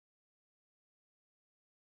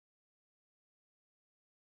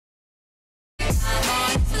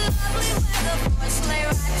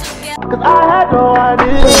'Cause I had no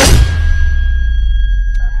idea.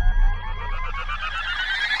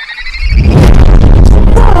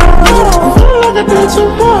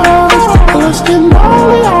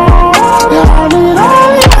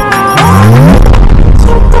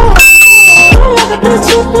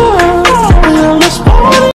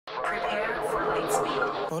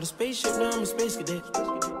 On the spaceship, now I'm a space cadet.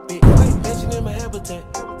 Big white mansion in my habitat.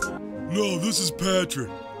 No, this is Patrick.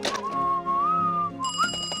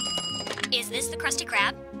 Is this the Krusty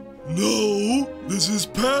Krab? No, this is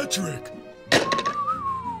Patrick.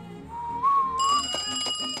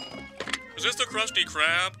 Is this the Krusty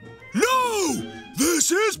Krab? No,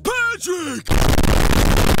 this is Patrick.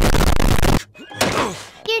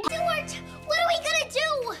 Stuart, what are we gonna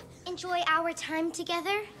do? Enjoy our time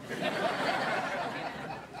together?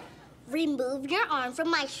 Remove your arm from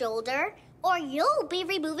my shoulder, or you'll be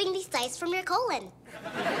removing these dice from your colon.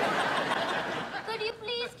 Could you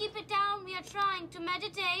please keep it down? We are trying to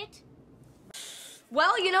meditate.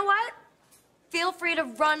 Well, you know what? Feel free to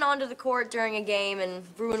run onto the court during a game and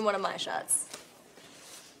ruin one of my shots.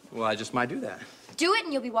 Well, I just might do that. Do it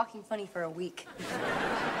and you'll be walking funny for a week.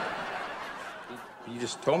 You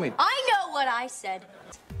just told me. I know what I said.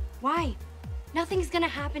 Why? Nothing's gonna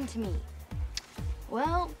happen to me.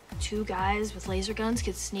 Well, two guys with laser guns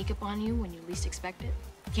could sneak up on you when you least expect it.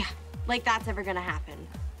 Yeah, like that's ever gonna happen.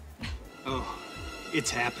 Oh,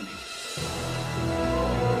 it's happening.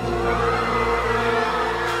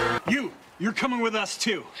 You're coming with us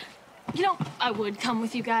too. You know, I would come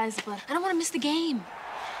with you guys, but I don't want to miss the game.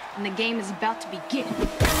 And the game is about to begin.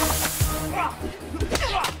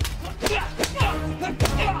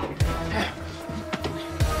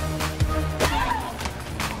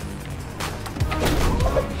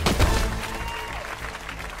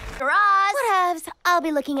 Whatevs, I'll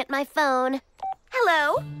be looking at my phone.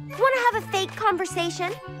 Hello, wanna have a fake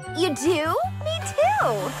conversation? You do? Me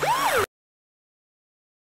too.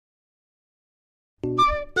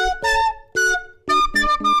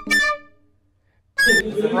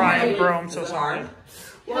 Ryan, bro, I'm so sorry.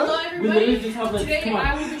 Hello everybody, today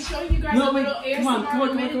I will be showing you guys a little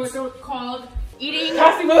ASMR minute called Eating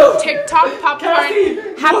TikTok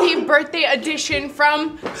Popcorn Happy Birthday Edition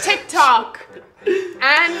from TikTok.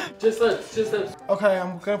 And just lips. Okay,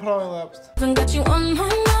 I'm gonna put on my lips. Got you on my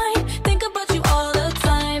mind, think about you all the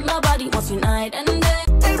time. My body wants you night and day.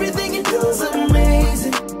 Everything you do is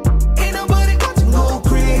amazing. Ain't nobody got to go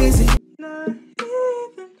crazy. Not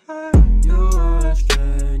even her. You're a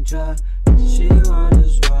stranger. She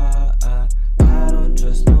wonders why I don't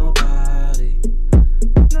trust nobody.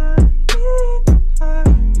 Not even her.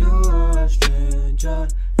 You're a stranger.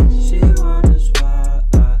 She wonders why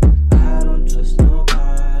I don't trust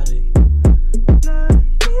nobody.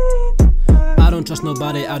 I don't trust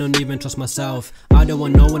nobody, I don't even trust myself. I don't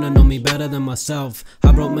want no one to know me better than myself.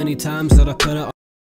 I broke many times that I could have